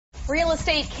Real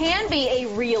estate can be a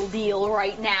real deal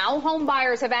right now. Home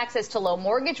buyers have access to low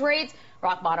mortgage rates,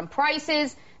 rock bottom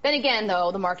prices. Then again,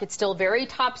 though, the market's still very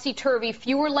topsy-turvy.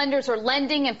 Fewer lenders are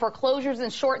lending, and foreclosures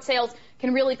and short sales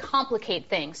can really complicate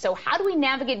things. So how do we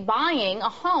navigate buying a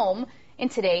home in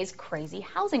today's crazy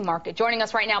housing market? Joining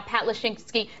us right now, Pat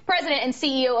Lashinsky, President and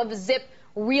CEO of Zip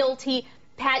Realty.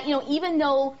 Pat, even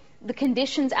though the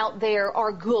conditions out there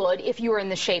are good if you're in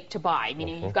the shape to buy,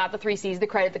 meaning you've got the 3 C's, the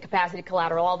credit, the capacity,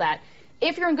 collateral, all that.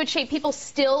 If you're in good shape, people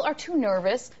still are too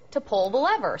nervous to pull the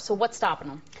lever. So what's stopping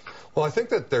them? Well, I think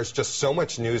that there's just so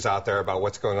much news out there about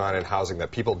what's going on in housing that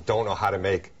people don't know how to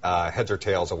make heads or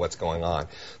tails of what's going on.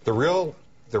 The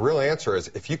real answer is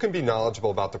if you can be knowledgeable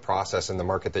about the process in the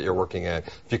market that you're working in,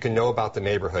 if you can know about the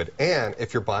neighborhood, and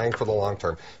if you're buying for the long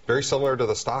term, very similar to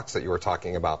the stocks that you were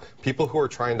talking about, people who are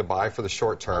trying to buy for the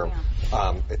short term,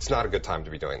 it's not a good time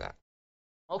to be doing that.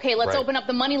 Okay, let's open up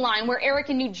the money line where Eric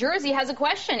in New Jersey has a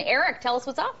question. Eric, tell us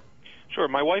what's up. Sure.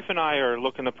 My wife and I are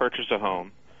looking to purchase a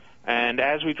home. And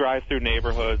as we drive through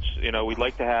neighborhoods, we'd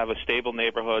like to have a stable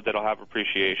neighborhood that'll have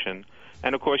appreciation.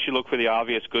 And, of course, you look for the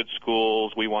obvious good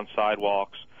schools. We want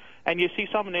sidewalks. And you see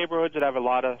some neighborhoods that have a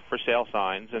lot of for sale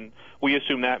signs, and we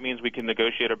assume that means we can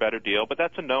negotiate a better deal, but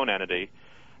that's a known entity.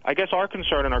 I guess our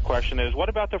concern and our question is, what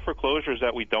about the foreclosures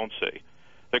that we don't see?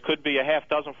 There could be a half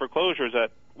dozen foreclosures that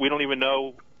we don't even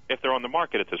know if they're on the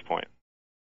market at this point.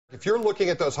 If you're looking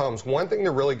at those homes, one thing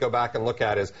to really go back and look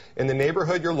at is in the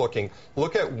neighborhood you're looking,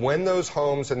 look at when those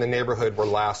homes in the neighborhood were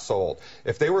last sold.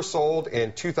 If they were sold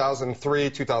in 2003,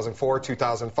 2004,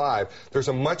 2005, there's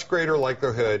a much greater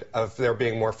likelihood of there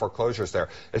being more foreclosures there.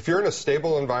 If you're in a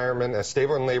stable environment, a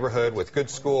stable neighborhood with good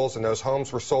schools, and those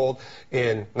homes were sold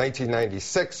in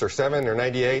 1996 or 7 or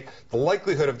 98, the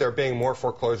likelihood of there being more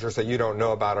foreclosures that you don't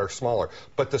know about are smaller.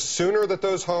 But the sooner that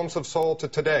those homes have sold to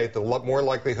today, the more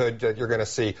likelihood that you're going to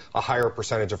see a higher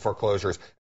percentage of foreclosures.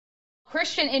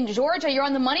 Christian in Georgia, you're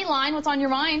on the money line. What's on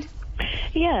your mind?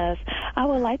 Yes, I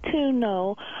would like to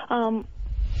know,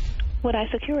 would I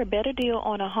secure a better deal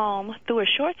on a home through a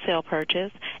short sale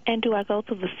purchase, and do I go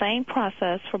through the same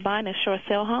process for buying a short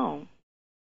sale home?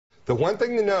 The one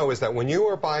thing to know is that when you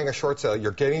are buying a short sale,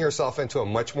 you're getting yourself into a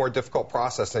much more difficult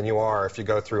process than you are if you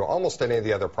go through almost any of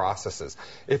the other processes.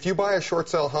 If you buy a short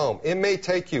sale home, it may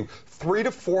take you 3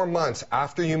 to 4 months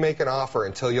after you make an offer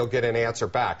until you'll get an answer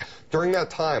back. During that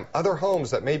time, other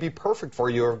homes that may be perfect for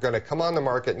you are going to come on the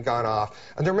market and gone off,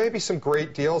 and there may be some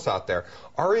great deals out there.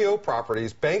 REO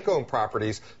properties, bank-owned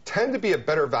properties, tend to be a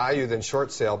better value than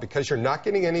short sale because you're not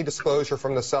getting any disclosure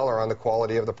from the seller on the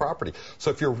quality of the property.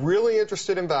 So if you're really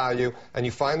interested in value and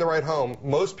you find the right home,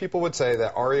 most people would say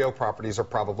that REO properties are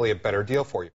probably a better deal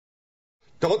for you.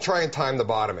 Don't try and time the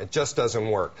bottom. It just doesn't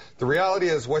work. The reality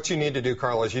is what you need to do,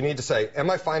 Carla, is you need to say, am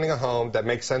I finding a home that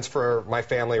makes sense for my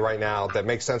family right now, that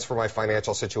makes sense for my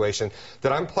financial situation,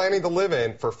 that I'm planning to live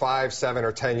in for 5, 7,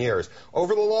 or 10 years?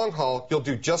 Over the long haul, you'll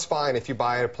do just fine if you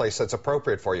buy at a place that's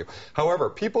appropriate for you. However,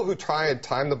 people who try and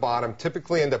time the bottom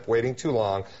typically end up waiting too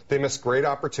long. They miss great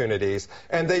opportunities,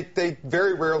 and they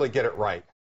very rarely get it right.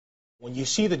 When you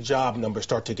see the job numbers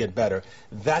start to get better,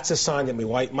 that's a sign that we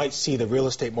might see the real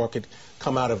estate market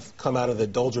come out of the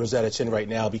doldrums that it's in right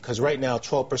now, because right now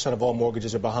 12% of all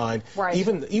mortgages are behind. Right.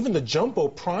 Even the jumbo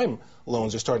prime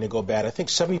loans are starting to go bad. I think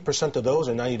 70% of those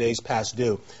are 90 days past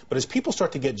due. But as people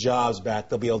start to get jobs back,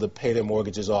 they'll be able to pay their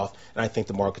mortgages off, and I think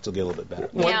the markets will get a little bit better.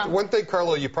 Yeah. One thing,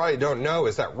 Carlo, you probably don't know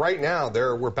is that right now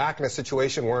we're back in a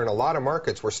situation where in a lot of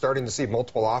markets we're starting to see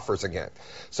multiple offers again.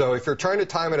 So if you're trying to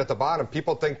time it at the bottom,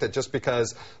 people think that just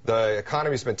because the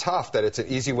economy's been tough that it's an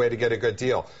easy way to get a good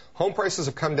deal. Home prices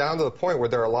have come down to the point where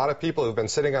there are a lot of people who've been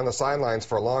sitting on the sidelines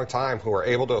for a long time who are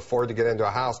able to afford to get into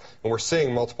a house, and we're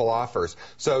seeing multiple offers.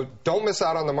 So don't miss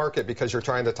out on the market because you're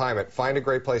trying to time it. Find a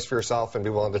great place for yourself and be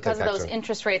willing to take action. Because of those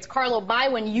interest rates. Carlo, buy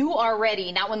when you are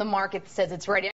ready, not when the market says it's ready.